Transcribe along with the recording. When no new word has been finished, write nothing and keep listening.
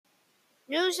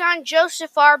News on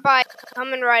Joseph R. Biden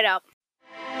coming right up.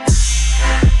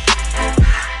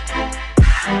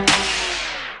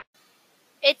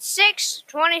 It's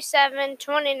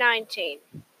 6/27/2019.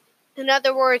 In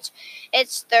other words,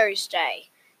 it's Thursday.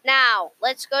 Now,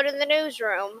 let's go to the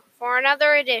newsroom for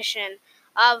another edition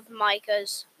of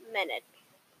Micah's Minute.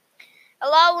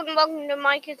 Hello and welcome to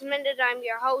Micah's Minute. I'm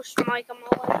your host, Micah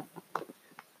Mullen.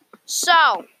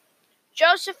 So,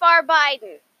 Joseph R.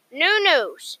 Biden, new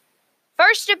news.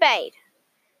 First debate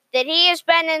that he has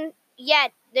been in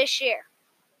yet this year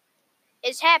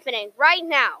is happening right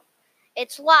now.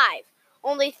 It's live,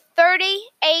 only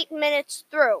 38 minutes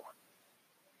through,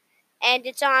 and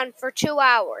it's on for 2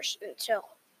 hours until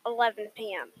 11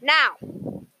 p.m. Now,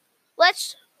 one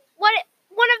of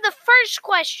the first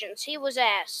questions he was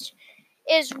asked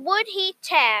is would he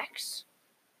tax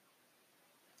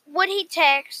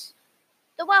the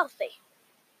wealthy?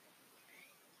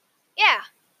 Yeah,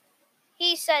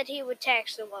 he said he would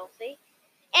tax the wealthy,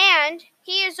 and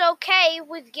he is okay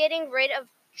with getting rid of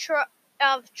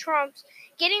Trump's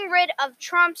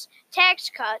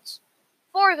tax cuts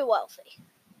for the wealthy.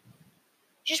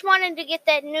 Just wanted to get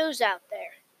that news out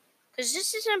there, because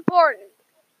this is important.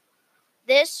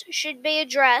 This should be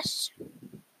addressed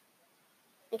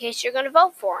in case you're going to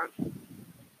vote for him.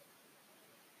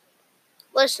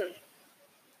 Listen,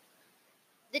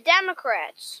 the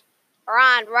Democrats are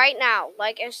on right now,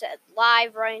 like I said,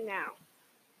 live right now.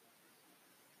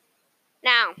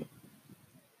 Now,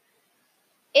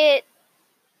 it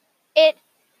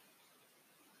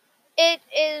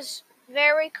is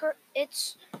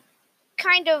it's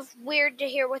kind of weird to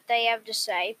hear what they have to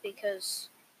say, because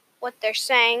what they're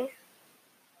saying,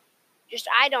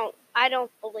 I don't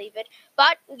believe it,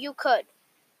 but you could.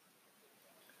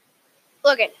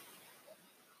 Look it.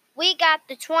 We got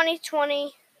the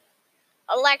 2020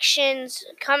 elections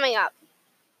coming up.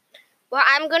 Well,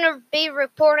 I'm going to be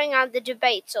reporting on the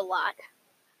debates a lot.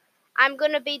 I'm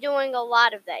going to be doing a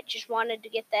lot of that. Just wanted to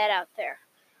get that out there.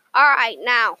 All right,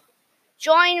 now,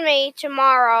 join me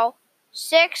tomorrow,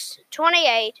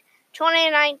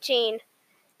 6/28/2019,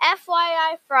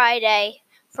 FYI Friday,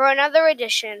 for another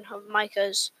edition of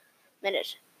Micah's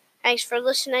Minute. Thanks for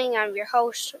listening. I'm your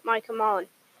host, Micah Mullen.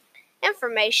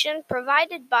 Information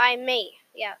provided by me.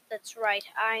 Yeah, that's right.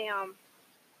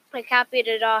 I copied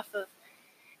it off of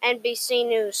NBC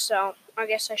News, so I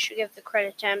guess I should give the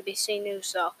credit to NBC News.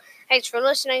 So, thanks for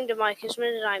listening to Micah's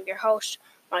Minute. I'm your host,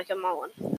 Micah Mullen.